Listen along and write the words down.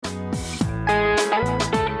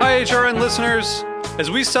HRN listeners.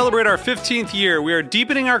 As we celebrate our 15th year, we are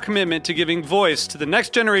deepening our commitment to giving voice to the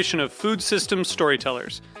next generation of food systems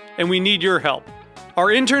storytellers, and we need your help. Our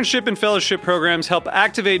internship and fellowship programs help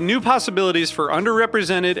activate new possibilities for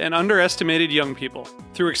underrepresented and underestimated young people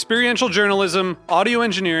through experiential journalism, audio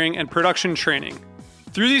engineering, and production training.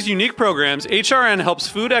 Through these unique programs, HRN helps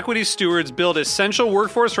food equity stewards build essential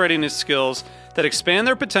workforce readiness skills that expand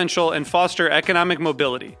their potential and foster economic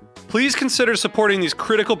mobility. Please consider supporting these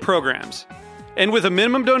critical programs. And with a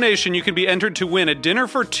minimum donation, you can be entered to win a dinner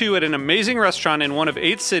for two at an amazing restaurant in one of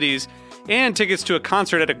 8 cities and tickets to a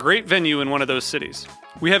concert at a great venue in one of those cities.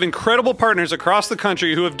 We have incredible partners across the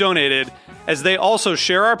country who have donated, as they also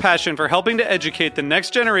share our passion for helping to educate the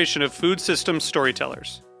next generation of food systems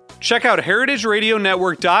storytellers. Check out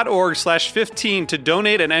heritageradionetwork.org/15 to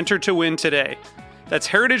donate and enter to win today. That's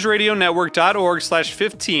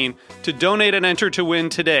heritageradionetwork.org/15 to donate and enter to win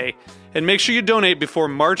today. And make sure you donate before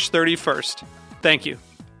March 31st. Thank you.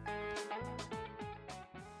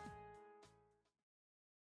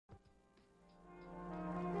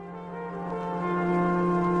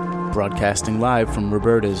 Broadcasting live from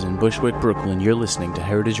Roberta's in Bushwick, Brooklyn, you're listening to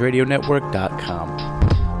heritageradionetwork.com.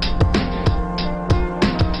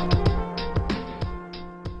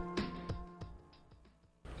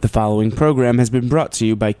 The following program has been brought to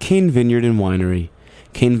you by Cane Vineyard and Winery.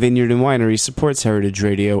 Cane Vineyard and Winery supports Heritage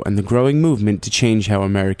Radio and the growing movement to change how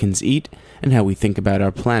Americans eat and how we think about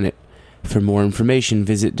our planet. For more information,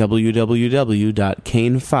 visit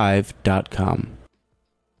www.cane5.com.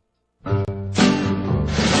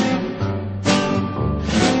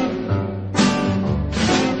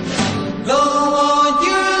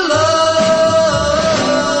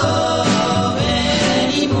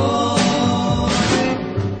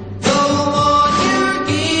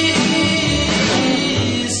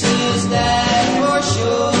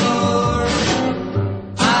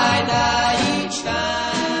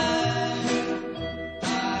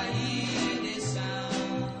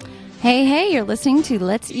 Hey, you're listening to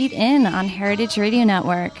Let's Eat In on Heritage Radio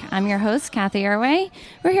Network. I'm your host, Kathy Arway.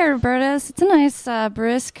 We're here at Roberta's. It's a nice,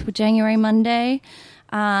 brisk January Monday.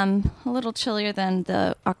 A little chillier than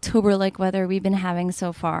the October-like weather we've been having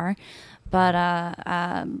so far. But I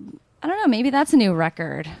don't know, maybe that's a new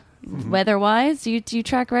record. Mm-hmm. Weather-wise, do you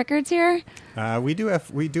track records here? We do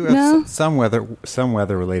have no? some weather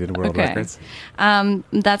related world records.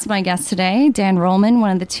 That's my guest today, Dan Rollman,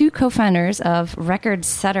 one of the 2 co-founders of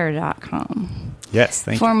RecordSetter.com. Yes,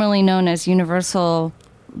 thank you. Formerly known as Universal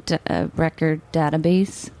Record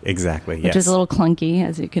Database. Exactly. Which is a little clunky,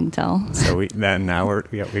 as you can tell. So we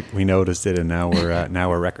noticed it, and now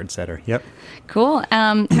we're Record Setter. Yep. Cool.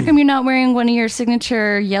 How come you're not wearing one of your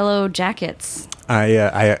signature yellow jackets?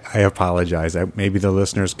 I apologize. Maybe the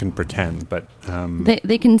listeners can pretend, but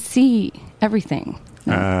they can see everything.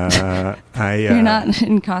 No. You're not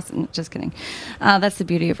in costume. Just kidding. That's the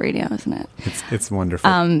beauty of radio, isn't it? It's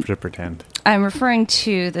wonderful to pretend. I'm referring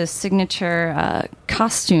to the signature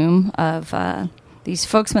costume of these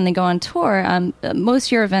folks when they go on tour. Most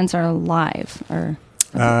of your events are live, or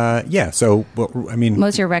yeah. So,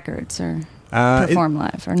 most of your records are perform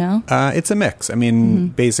live, or no? It's a mix.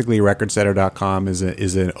 Basically, RecordSetter.com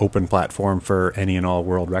is an open platform for any and all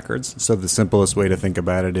world records. So the simplest way to think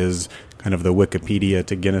about it is kind of the Wikipedia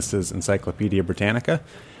to Guinness's Encyclopedia Britannica.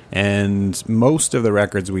 And most of the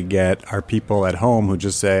records we get are people at home who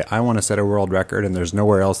just say, I want to set a world record, and there's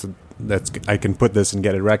nowhere else I can put this and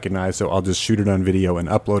get it recognized, so I'll just shoot it on video and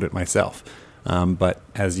upload it myself. But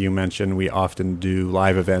as you mentioned, we often do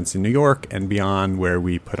live events in New York and beyond, where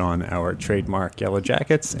we put on our trademark yellow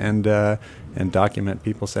jackets and document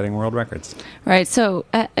people setting world records. Right. So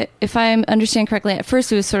if I understand correctly, at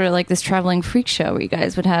first it was sort of like this traveling freak show where you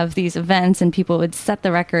guys would have these events and people would set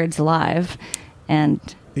the records live and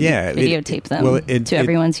videotape them to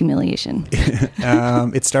everyone's humiliation.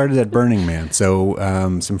 It started at Burning Man. So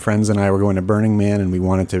some friends and I were going to Burning Man, and we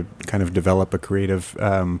wanted to kind of develop a creative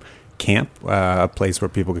camp, a place where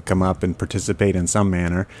people could come up and participate in some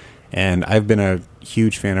manner. And I've been a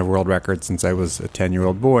huge fan of world records since I was a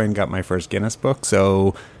 10-year-old boy and got my first Guinness book.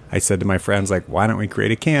 So I said to my friends, why don't we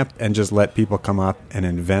create a camp and just let people come up and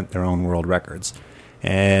invent their own world records?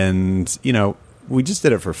 And, we just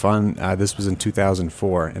did it for fun. This was in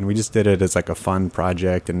 2004, and we just did it as a fun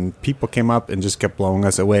project. And people came up and just kept blowing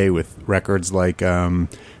us away with records like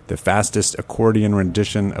the fastest accordion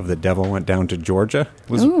rendition of The Devil Went Down to Georgia.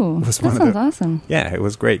 That sounds awesome. Yeah, it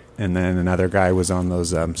was great. And then another guy was on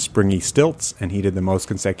those springy stilts, and he did the most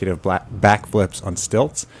consecutive backflips on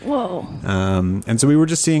stilts. Whoa. And so we were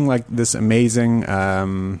just seeing this amazing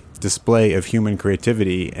display of human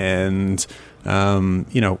creativity, and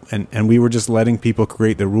and we were just letting people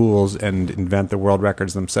create the rules and invent the world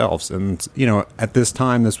records themselves. And, at this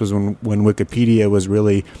time, this was when Wikipedia was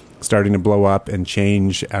really starting to blow up and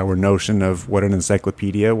change our notion of what an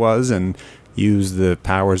encyclopedia was, and use the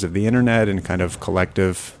powers of the internet and kind of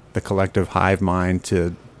the collective hive mind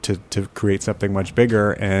to create something much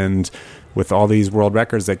bigger. And with all these world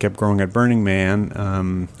records that kept growing at Burning Man,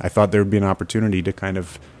 I thought there would be an opportunity to kind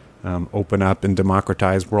of open up and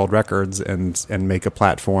democratize world records and make a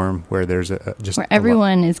platform where there's where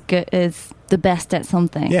everyone is the best at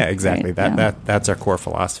something. Yeah, exactly. Right? That's our core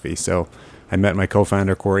philosophy. So I met my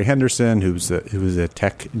co-founder Corey Henderson, who's a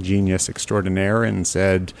tech genius extraordinaire, and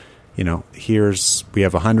said, we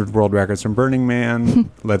have 100 world records from Burning Man.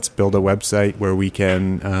 Let's build a website where we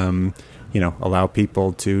can allow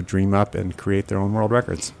people to dream up and create their own world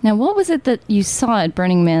records. Now, what was it that you saw at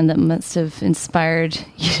Burning Man that must have inspired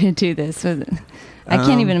you to do this? I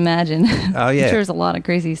can't even imagine. Oh, yeah. I'm sure there's a lot of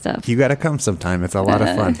crazy stuff. You got to come sometime. It's a lot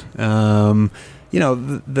of fun.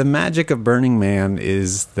 The magic of Burning Man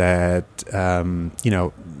is that,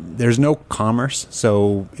 there's no commerce.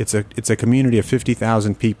 So it's a community of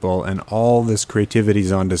 50,000 people, and all this creativity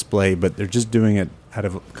is on display, but they're just doing it out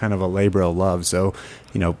of kind of a labor of love. So,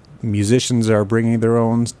 musicians are bringing their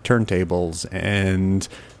own turntables, and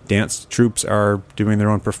dance troupes are doing their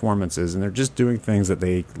own performances, and they're just doing things that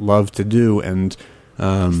they love to do. And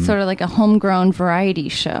sort of like a homegrown variety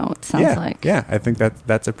show, it sounds like. Yeah, I think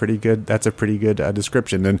that's a pretty good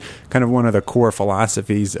description. And kind of one of the core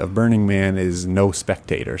philosophies of Burning Man is no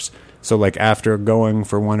spectators. So like after going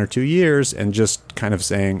for 1 or 2 years and just kind of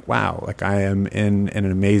saying, wow, like I am in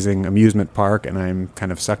an amazing amusement park and I'm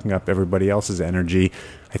kind of sucking up everybody else's energy,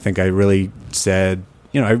 I think I really said,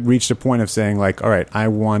 I reached a point of saying like, all right, I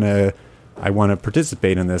want to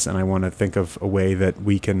participate in this, and I want to think of a way that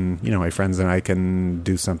we can, my friends and I can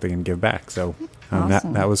do something and give back. So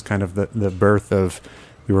awesome. that was kind of the birth of,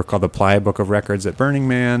 we were called the Playa Book of Records at Burning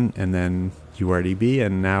Man, and then URDB,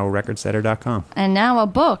 and now recordsetter.com. And now a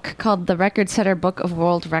book called The Record Setter Book of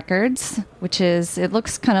World Records, it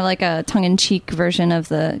looks kind of like a tongue-in-cheek version of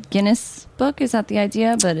the Guinness book. Is that the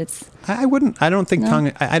idea? But it's... I don't think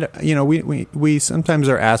we sometimes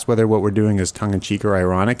are asked whether what we're doing is tongue-in-cheek or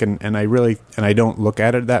ironic, and I don't look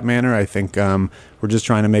at it that manner. I think we're just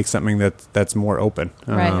trying to make something that's more open.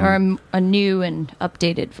 Right, or a new and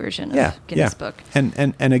updated version of Guinness book.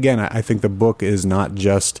 And again, I think the book is not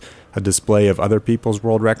just a display of other people's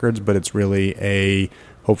world records, but it's really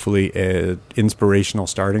hopefully a inspirational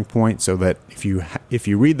starting point, so that if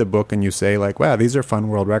you read the book and you say like, wow, these are fun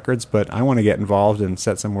world records, but I want to get involved and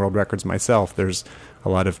set some world records myself, there's a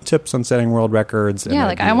lot of tips on setting world records. Yeah,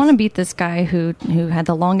 like I want to beat this guy who had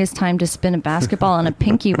the longest time to spin a basketball on a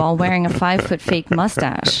pinky while wearing a 5-foot fake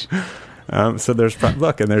mustache. So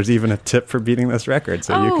there's even a tip for beating this record.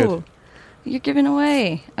 So you could... You're giving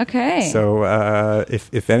away. Okay. So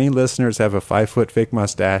if any listeners have a 5-foot fake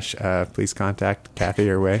mustache, please contact Kathy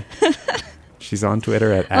Irway. She's on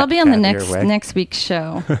Twitter at I'll be on Kathy the Irway. next week's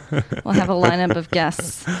show. We'll have a lineup of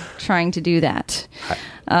guests trying to do that.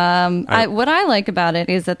 What I like about it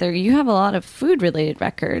is that you have a lot of food-related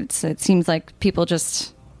records. It seems like people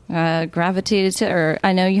just gravitated to, or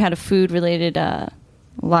I know you had a food-related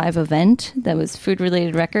live event that was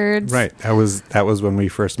food-related records. Right. That was when we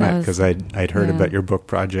first met, because I'd heard about your book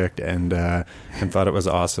project and thought it was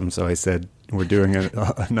awesome. So I said, we're doing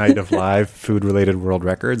a night of live food-related world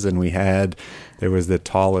records, and there was the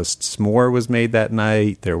tallest s'more was made that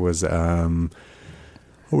night. There was Adam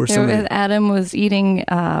was eating.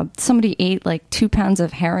 Somebody ate like 2 pounds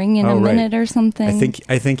of herring in a minute or something.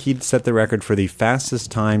 I think he'd set the record for the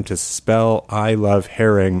fastest time to spell "I love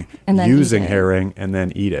herring" using herring and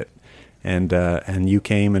then eat it. And you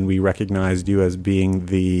came and we recognized you as being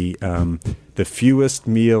the fewest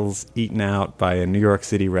meals eaten out by a New York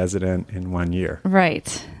City resident in 1 year.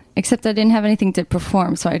 Right. Except I didn't have anything to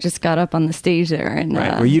perform, so I just got up on the stage there and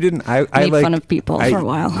you didn't. I made fun of people for a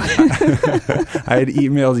while. I had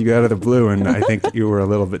emailed you out of the blue, and I think you were a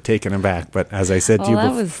little bit taken aback. But as I said to you,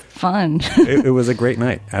 that was fun. it was a great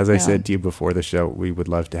night. As I said to you before the show, we would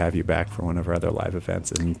love to have you back for one of our other live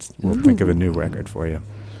events, and we'll think of a new record for you.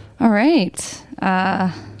 All right.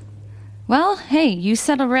 Well, hey, you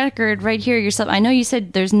set a record right here yourself. I know you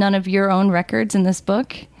said there's none of your own records in this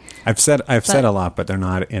book. I've said a lot, but they're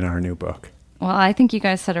not in our new book. Well, I think you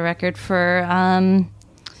guys set a record for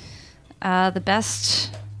the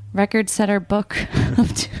best record setter book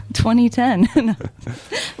of 2010.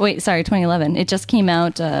 Wait, sorry, 2011. It just came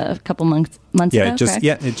out a couple months months ago.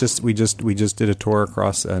 We just did a tour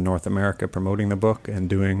across North America promoting the book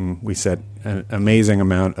and we set an amazing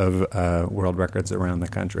amount of world records around the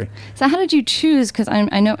country. So how did you choose? Because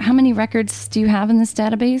I know, how many records do you have in this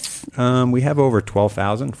database? We have over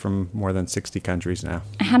 12,000 from more than 60 countries now.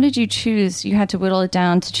 How did you choose? You had to whittle it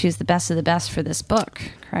down to choose the best of the best for this book,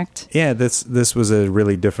 correct? Yeah, this was a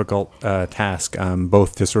really difficult task,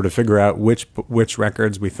 both to sort of figure out which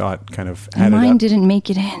records we thought kind of added up. Mine didn't make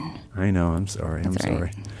it in. I know. I'm sorry. That's I'm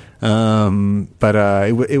right. sorry. But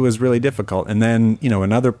it was really difficult. And then,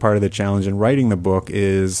 another part of the challenge in writing the book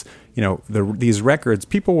is, these records,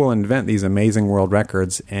 people will invent these amazing world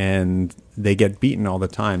records and they get beaten all the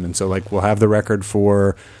time. And so, we'll have the record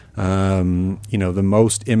for, the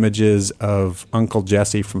most images of Uncle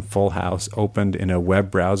Jesse from Full House opened in a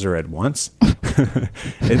web browser at once,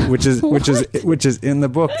 which is in the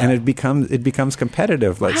book, and it becomes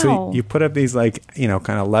competitive. Wow. So you put up these kind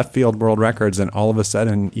of left field world records, and all of a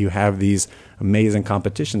sudden you have these amazing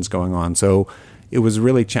competitions going on. So it was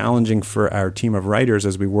really challenging for our team of writers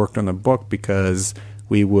as we worked on the book, because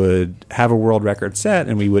we would have a world record set,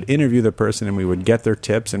 and we would interview the person, and we would get their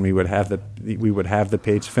tips, and we would have the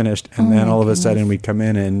page finished, and then all of a sudden we'd come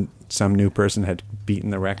in and some new person had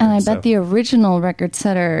beaten the record. And I bet the original record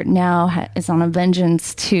setter now is on a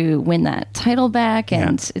vengeance to win that title back,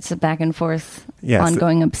 and it's a back and forth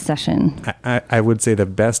ongoing obsession. I would say the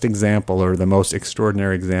best example, or the most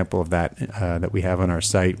extraordinary example of that that we have on our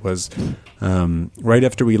site was right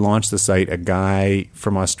after we launched the site, a guy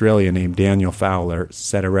from Australia named Daniel Fowler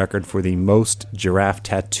set a record for the most giraffe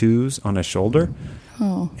tattoos on a shoulder.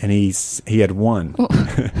 Oh. And he had one. Oh.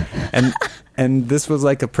 And this was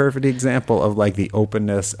a perfect example of the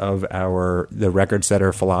openness of the record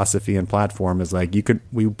setter philosophy and platform is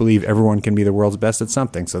we believe everyone can be the world's best at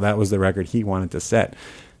something. So that was the record he wanted to set.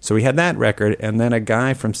 So we had that record, and then a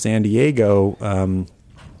guy from San Diego,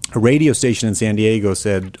 a radio station in San Diego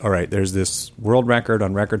said, all right, there's this world record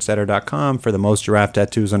on recordsetter.com for the most giraffe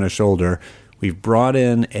tattoos on a shoulder. We've brought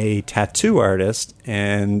in a tattoo artist,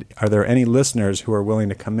 and are there any listeners who are willing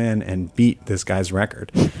to come in and beat this guy's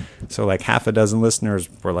record? So half a dozen listeners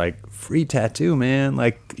were free tattoo, man.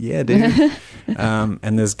 Yeah, dude.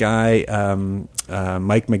 And this guy,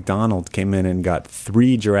 Mike McDonald, came in and got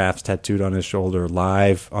 3 giraffes tattooed on his shoulder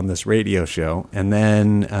live on this radio show. And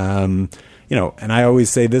then, and I always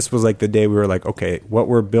say this was the day we were okay, what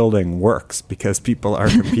we're building works because people are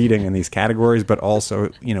competing in these categories, but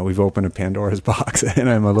also, we've opened a Pandora's box, and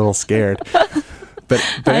I'm a little scared. But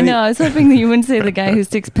I know. I was hoping that you wouldn't say the guy who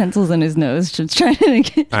sticks pencils in his nose just trying to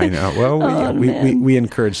get... I know. Well, we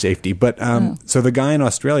encourage safety. But so the guy in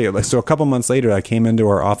Australia, so a couple months later, I came into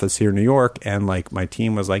our office here in New York, and my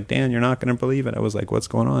team was Dan, you're not going to believe it. I was what's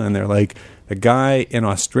going on? And they're the guy in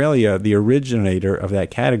Australia, the originator of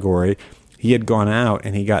that category, he had gone out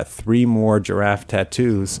and he got 3 more giraffe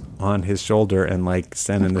tattoos on his shoulder and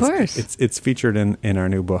sent in this. Of course. It's featured in our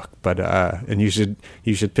new book, but and you should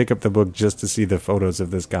pick up the book just to see the photos of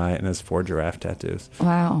this guy and his 4 giraffe tattoos.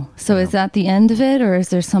 Wow. So is that the end of it, or is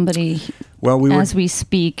there somebody as we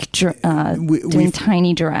speak doing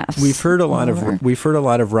tiny giraffes? We've heard a lot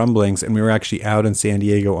of rumblings, and we were actually out in San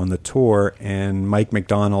Diego on the tour, and Mike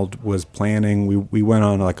McDonald was planning. We went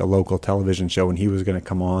on a local television show, and he was going to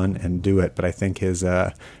come on and do it, but I think his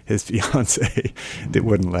fiance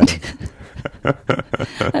wouldn't let him.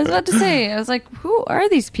 I was about to say, who are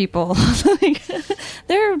these people?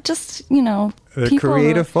 They're just, they're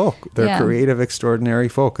creative folk. They're creative, extraordinary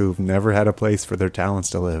folk who've never had a place for their talents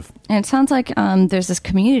to live. And it sounds like there's this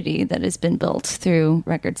community that has been built through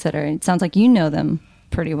Record Setter. It sounds like you know them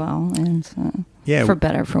pretty well, and for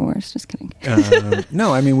better, for worse. Just kidding.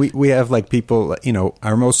 No, I mean we have people.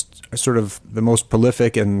 Our the most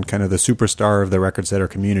prolific and kind of the superstar of the Record Setter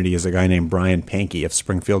community is a guy named Brian Pankey of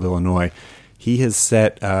Springfield, Illinois. He has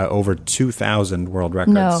set over 2,000 world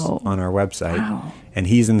records on our website. Wow. And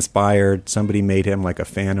he's inspired. Somebody made him a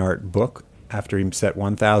fan art book after he set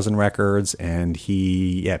 1,000 records, and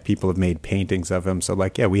people have made paintings of him. So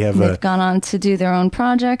we have. They've gone on to do their own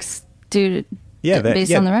projects, based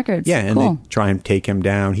on the records. Yeah, and cool. they try and take him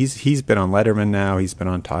down. He's been on Letterman now. He's been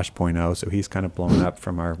on Tosh.0, so he's kind of blown up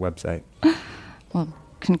from our website. Well,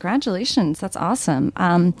 congratulations. That's awesome.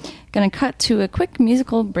 Going to cut to a quick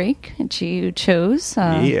musical break that you chose.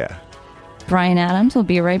 Bryan Adams. We'll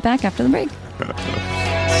be right back after the break.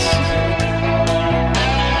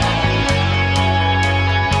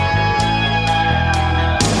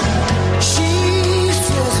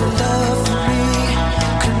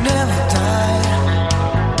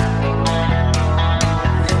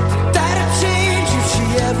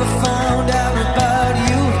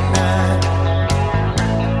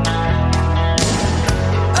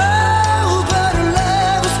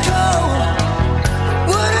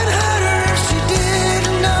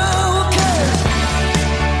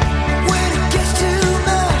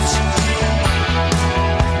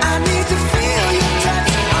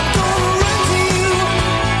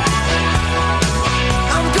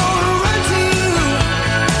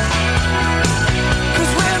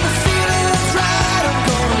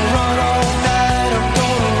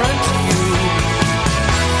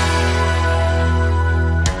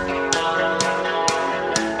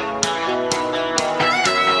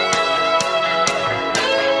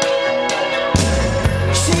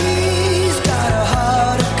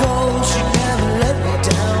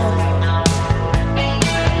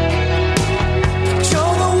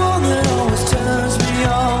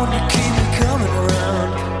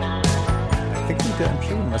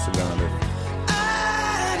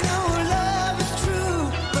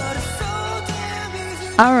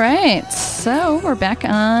 All right, so we're back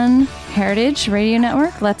on Heritage Radio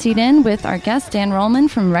Network. Let's Eat In with our guest, Dan Rollman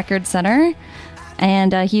from Record Center.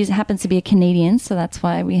 And he happens to be a Canadian, so that's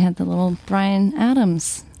why we had the little Bryan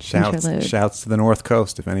Adams interlude. Shouts to the North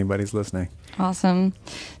Coast if anybody's listening. Awesome.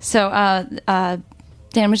 So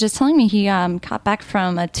Dan was just telling me he got back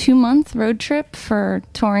from a 2-month road trip for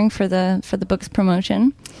touring for the book's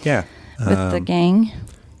promotion. Yeah. With the gang.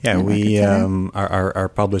 Yeah, we our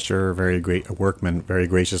publisher, Workman, very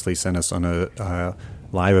graciously sent us on a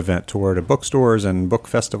live event tour to bookstores and book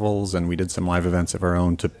festivals, and we did some live events of our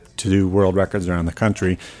own to do world records around the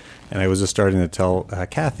country. And I was just starting to tell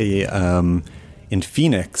Kathy, in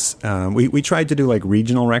Phoenix, we tried to do like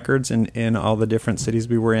regional records in all the different cities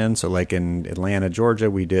we were in. So like in Atlanta,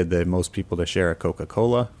 Georgia, we did the most people to share a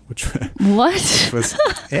Coca-Cola, which what was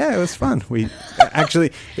it was fun. We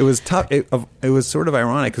actually it was tough. It was sort of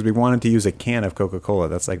ironic because we wanted to use a can of Coca-Cola.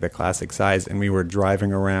 That's like the classic size, and we were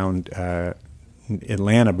driving around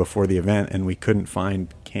Atlanta before the event, and we couldn't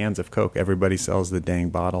find cans of Coke. Everybody sells the dang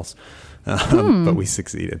bottles. But we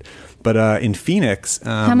succeeded. But in Phoenix...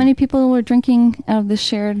 how many people were drinking out of the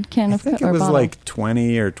shared can of Coke? I think it was bottle? like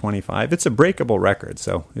 20 or 25. It's a breakable record,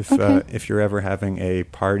 so if you're ever having a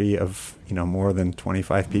party of more than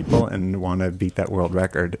 25 people and want to beat that world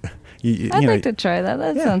record... I'd like to try that.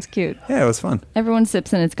 That sounds cute. Yeah, it was fun. Everyone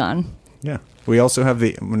sips and it's gone. Yeah. We also have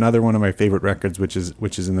another one of my favorite records, which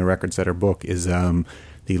is in the Record Setter book, is the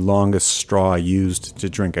longest straw used to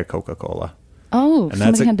drink a Coca-Cola. Oh, and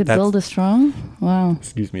somebody had to build a straw? Wow.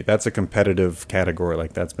 Excuse me. That's a competitive category.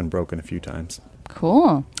 Like, that's been broken a few times.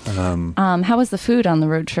 Cool. How was the food on the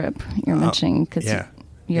road trip you're mentioning? Because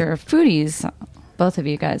you're foodies, both of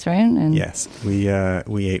you guys, right? And yes. We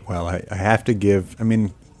ate well. I have to give... I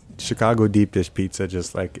mean, Chicago deep dish pizza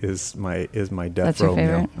just like is my death row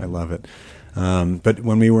meal. I love it. But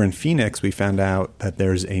when we were in Phoenix, we found out that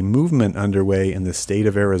there's a movement underway in the state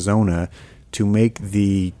of Arizona to make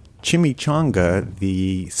the chimichanga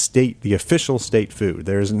the official state food.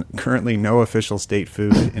 There's currently no official state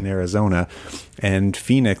food in Arizona, and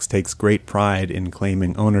Phoenix takes great pride in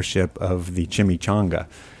claiming ownership of the chimichanga.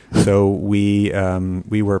 So we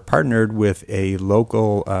were partnered with a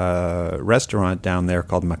local restaurant down there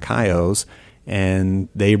called Macayo's, and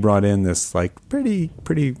they brought in this like pretty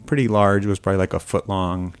large, it was probably like a foot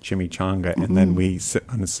long chimichanga, and then we,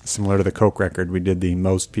 similar to the Coke record, we did the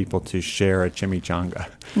most people to share a chimichanga.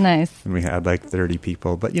 Nice. And we had like 30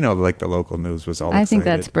 people, but like the local news was all excited. I think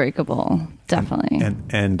that's breakable, definitely.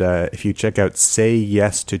 And if you check out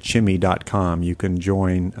sayyestochimi.com, you can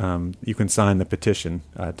join, you can sign the petition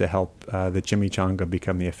to help the chimichanga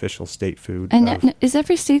become the official state food. And is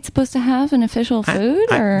every state supposed to have an official food?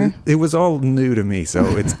 Or it was all new to me,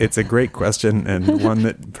 so it's a great question and one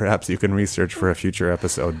that perhaps you can research for a future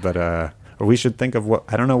episode. But or we should think of what,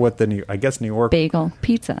 I don't know what New York bagel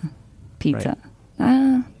pizza. Right.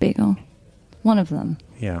 Bagel, one of them.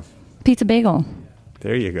 Yeah, pizza bagel.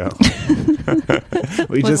 There you go.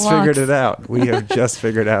 We just figured it out. We have just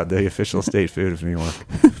figured out the official state food of New York.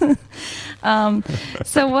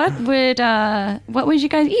 So what would you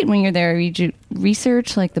guys eat when you're there? Did you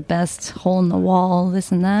research like the best hole in the wall,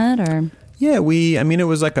 this and that, or? Yeah, it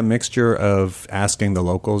was like a mixture of asking the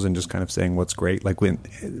locals and just kind of saying what's great. Like and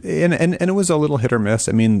it was a little hit or miss.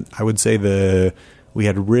 I mean, I would say we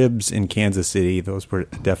had ribs in Kansas City. Those were a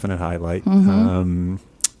definite highlight.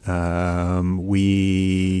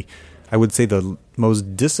 I would say the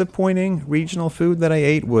most disappointing regional food that I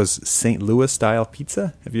ate was St. Louis style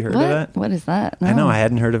pizza. Have you heard of that? What is that? No. I know, I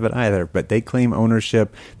hadn't heard of it either, but they claim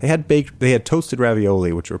ownership. They had toasted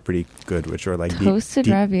ravioli, which were pretty good, which were like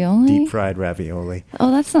ravioli? Deep fried ravioli.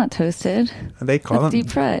 Oh, that's not toasted. They call them deep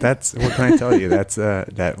fried. That's, what can I tell you? That's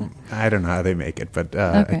that I don't know how they make it, but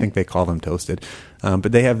I think they call them toasted.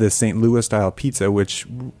 But they have this St. Louis style pizza, which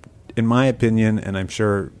in my opinion, and I'm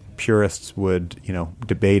sure purists would,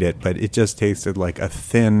 debate it, but it just tasted like a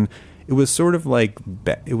thin. It was sort of like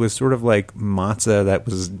matzah that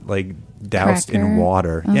was like doused in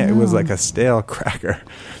water. Oh, yeah, it was like a stale cracker.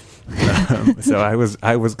 So I was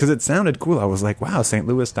because it sounded cool. I was like, wow, St.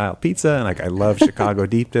 Louis style pizza, and like I love Chicago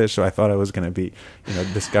deep dish, so I thought I was going to be,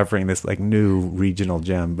 discovering this like new regional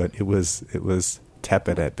gem, but it was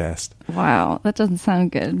tepid at best. Wow, that doesn't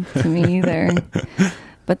sound good to me either.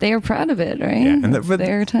 But they are proud of it, right? Yeah, and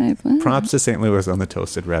their type. Props to St. Louis on the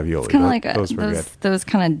toasted ravioli. It's kind of like those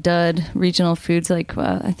kind of dud regional foods, like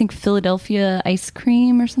I think Philadelphia ice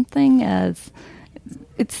cream or something.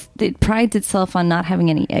 It prides itself on not having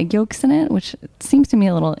any egg yolks in it, which seems to me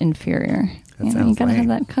a little inferior. You gotta have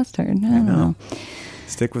that custard. I don't know.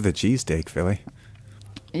 Stick with a cheesesteak, Philly.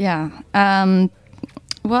 Yeah.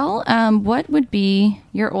 Well, what would be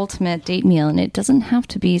your ultimate date meal? And it doesn't have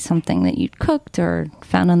to be something that you'd cooked or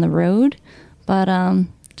found on the road, but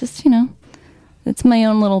just, it's my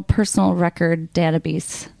own little personal record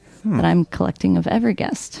database that I'm collecting of every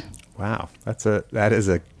guest. Wow, that is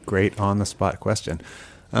a great on-the-spot question.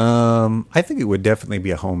 I think it would definitely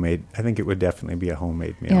be a homemade. I think it would definitely be a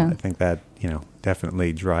homemade meal. Yeah. I think that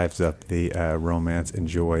definitely drives up the romance and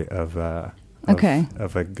joy of a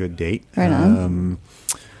good date. Right on.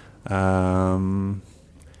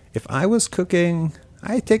 If I was cooking,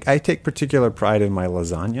 I take particular pride in my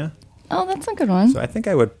lasagna. Oh, that's a good one. So I think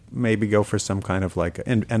I would maybe go for some kind of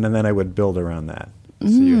and then I would build around that. So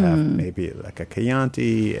you have maybe like a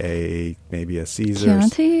Chianti, maybe a Caesar.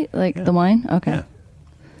 Chianti, like the wine? Okay. Yeah.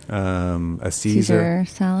 A Caesar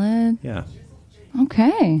salad. Yeah.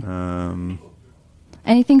 Okay.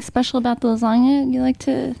 Anything special about the lasagna you like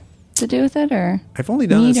to do with it, or I've only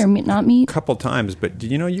done meat this or not meat? a couple times, but do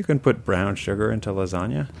you know you can put brown sugar into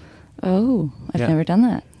lasagna? Oh, I've never done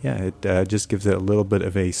that. Yeah, it just gives it a little bit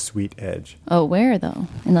of a sweet edge. Oh, where though?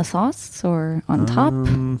 In the sauce or on top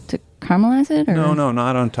to caramelize it? Or? No,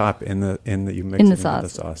 not on top. In the you mix in the it sauce. into the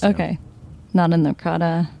sauce. Okay, not in the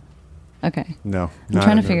ricotta. Okay. No, I'm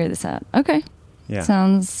trying to figure this out. Okay. Yeah.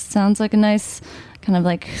 Sounds like a nice kind of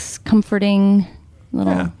like comforting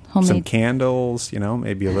little homemade. Some candles,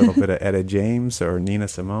 maybe a little bit of Etta James or Nina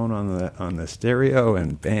Simone on the stereo,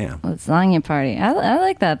 and bam. Lasagna party. I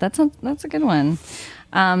like that. That's a good one.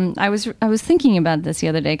 I was thinking about this the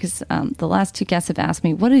other day because the last two guests have asked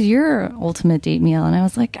me, what is your ultimate date meal? And I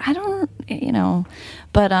was like, I don't,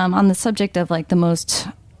 but on the subject of like the most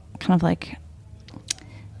kind of like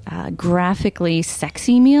graphically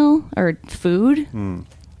sexy meal or food,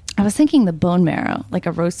 I was thinking the bone marrow, like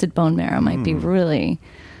a roasted bone marrow might be really,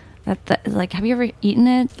 that like, have you ever eaten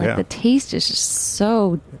it? Like the taste is just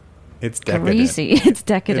so It's decadent. greasy. It's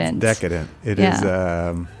decadent. It's decadent. It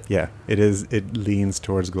is. It leans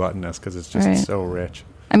towards gluttonous because it's just so rich.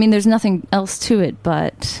 I mean, there's nothing else to it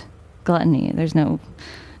but gluttony. There's no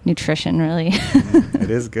nutrition, really. It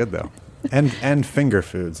is good, though. And finger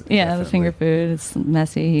foods. Yeah, definitely. the finger food is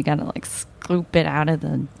messy. You got to, like, scoop it out of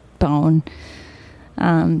the bone.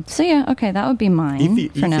 Okay, that would be mine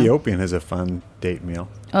for now. Ethiopian is a fun date meal.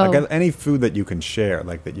 Oh. Like any food that you can share,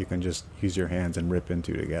 like that you can just use your hands and rip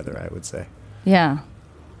into together, I would say. Yeah.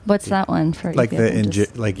 What's that one for? Like you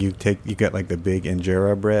get like the big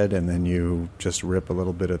injera bread, and then you just rip a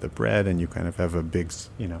little bit of the bread, and you kind of have a big,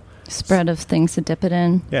 spread of things to dip it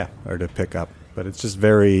in. Yeah, or to pick up. But it's just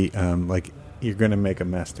very like you're going to make a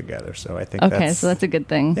mess together. So I think so that's a good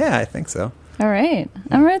thing. Yeah, I think so. All right,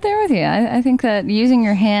 I'm right there with you. I think that using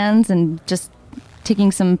your hands and just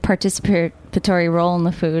taking some participatory role in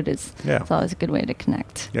the food it's always a good way to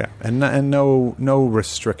connect. Yeah, and no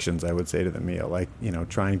restrictions, I would say, to the meal. Like,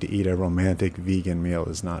 trying to eat a romantic vegan meal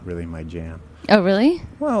is not really my jam. Oh, really?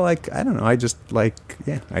 Well, like, I don't know. I just I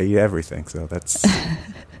eat everything, so that's...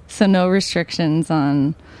 So no restrictions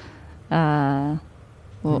on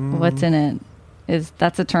what's in it.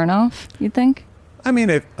 That's a turnoff, you think? I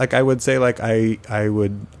mean, I would say, like, I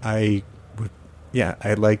would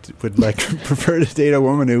prefer to date a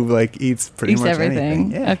woman who like eats pretty much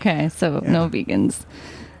everything. Yeah. Okay, so no vegans.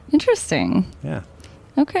 Interesting. Yeah.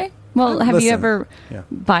 Okay. Well, have you ever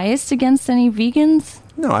biased against any vegans?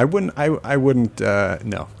 No, I wouldn't. I wouldn't.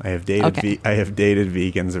 No, I have dated. Okay. I have dated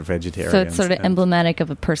vegans or vegetarians. So it's sort of emblematic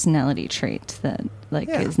of a personality trait that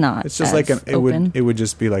is not. It's just open. It would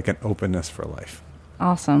just be like an openness for life.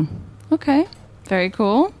 Awesome. Okay. Very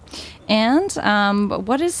cool. And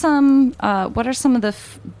what are some of the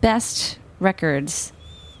best records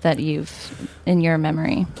that you've, in your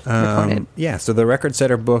memory, recorded? Yeah, so the Record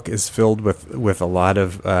Setter book is filled with a lot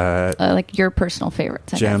of... like your personal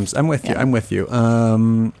favorites, gems. I'm with you.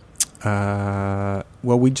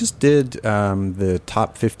 Well, we just did the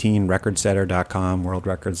top 15 recordsetter.com world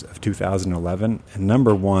records of 2011, and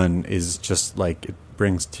number one is just like... it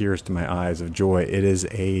brings tears to my eyes of joy. It is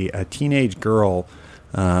a teenage girl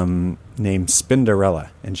named Spinderella,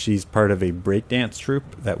 and she's part of a breakdance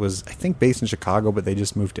troupe that was, I think, based in Chicago, but they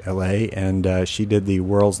just moved to LA, and she did the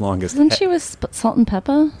world's longest... Wasn't she with Salt and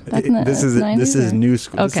Pepper back in the 90s? This is new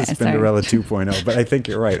school. Okay, this is Spinderella 2.0, but I think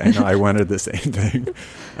you're right. I know I wanted the same thing.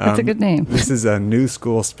 That's a good name. This is a new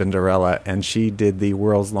school Spinderella, and she did the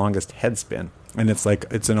world's longest head spin, and it's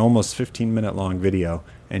an almost 15-minute long video.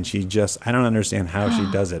 And she I don't understand how she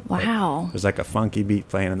does it. Wow. There's like a funky beat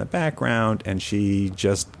playing in the background, and she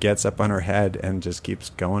just gets up on her head and just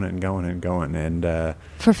keeps going and going and going. And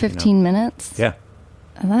for 15 minutes? Yeah.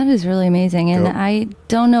 That is really amazing. And I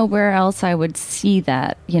don't know where else I would see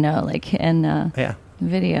that,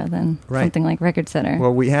 video than Right. something like Record Setter.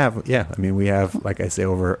 Well, we have, like I say,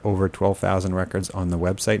 over 12,000 records on the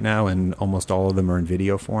website now, and almost all of them are in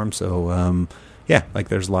video form. So,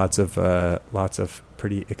 there's lots of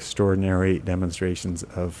pretty extraordinary demonstrations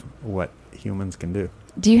of what humans can do.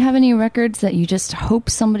 Do you have any records that you just hope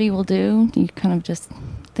somebody will do? You kind of just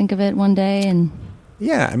think of it one day and...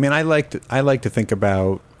 Yeah, I mean, I like to think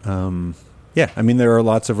about. There are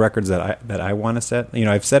lots of records that I want to set.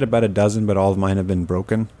 I've set about a dozen, but all of mine have been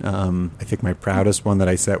broken. I think my proudest one that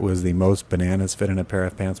I set was the most bananas fit in a pair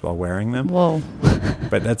of pants while wearing them. Whoa!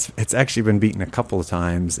 But it's actually been beaten a couple of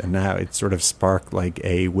times, and now it's sort of sparked like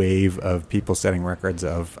a wave of people setting records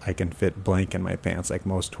of I can fit blank in my pants. Like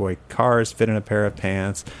most toy cars fit in a pair of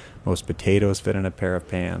pants, most potatoes fit in a pair of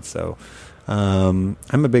pants. So. I'm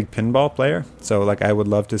a big pinball player, so like I would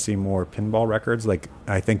love to see more pinball records. Like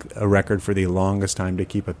I think a record for the longest time to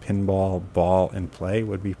keep a pinball ball in play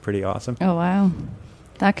would be pretty awesome. Oh wow,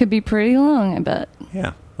 that could be pretty long, I bet.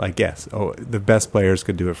 Yeah, like yes. Oh, the best players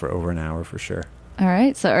could do it for over an hour for sure. All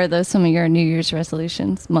right, so are those some of your New Year's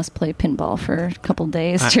resolutions? Must play pinball for a couple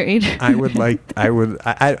days straight. I'm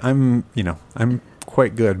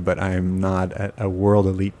quite good, but I'm not a world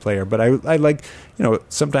elite player. But I like,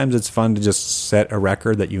 sometimes it's fun to just set a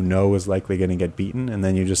record that is likely going to get beaten, and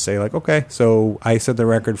then you just say like, okay, so I set the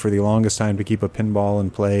record for the longest time to keep a pinball in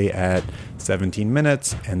play at 17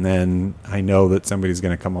 minutes, and then I know that somebody's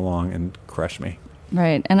going to come along and crush me.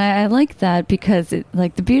 Right, and I like that because the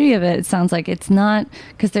beauty of it sounds like it's not,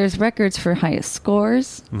 because there's records for highest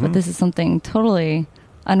scores, but this is something totally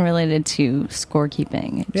unrelated to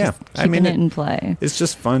scorekeeping. Yeah, keeping it in play. It's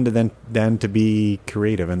just fun to then to be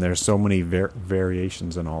creative, and there's so many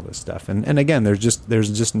variations and all this stuff. And again, there's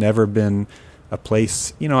just never been a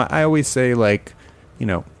place. I always say I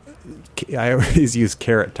always use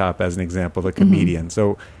Carrot Top as an example, the comedian.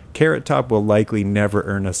 So Carrot Top will likely never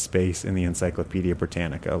earn a space in the Encyclopedia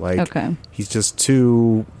Britannica. He's just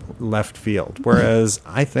too left field. Whereas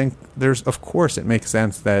I think it makes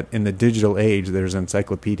sense that in the digital age, there's an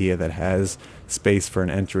encyclopedia that has space for an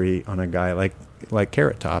entry on a guy like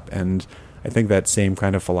Carrot Top. And I think that same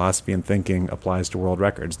kind of philosophy and thinking applies to world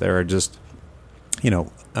records. There are just,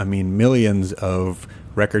 millions of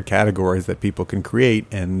record categories that people can create.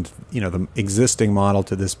 And, the existing model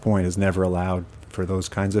to this point has never allowed for those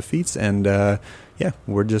kinds of feats, and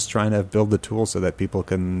we're just trying to build the tool so that people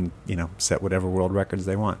can set whatever world records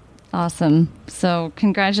they want. Awesome. So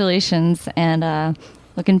congratulations, and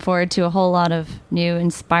looking forward to a whole lot of new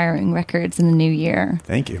inspiring records in the new year.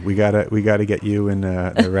 Thank you. We gotta get you in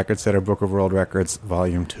the Record Setter Book of World Records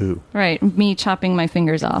Volume 2. Right, me chopping my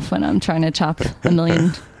fingers off when I'm trying to chop a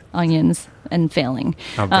million onions and failing.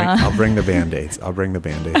 I'll bring the Band-Aids. All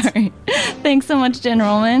right. Thanks so much, Jen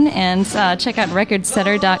Rollman, and check out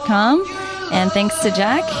recordsetter.com. And thanks to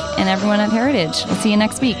Jack and everyone at Heritage. We'll see you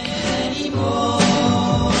next week.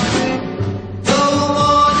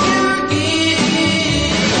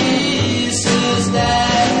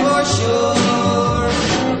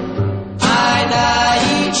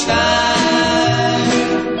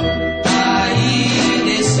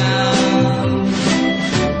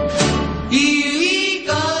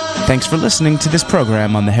 Thanks for listening to this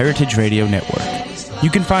program on the Heritage Radio Network. You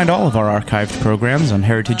can find all of our archived programs on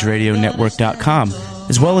heritageradionetwork.com,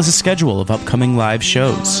 as well as a schedule of upcoming live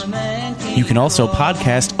shows. You can also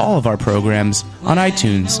podcast all of our programs on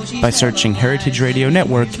iTunes by searching Heritage Radio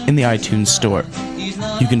Network in the iTunes Store.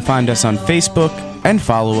 You can find us on Facebook and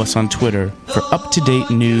follow us on Twitter for up-to-date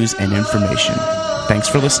news and information. Thanks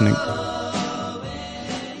for listening.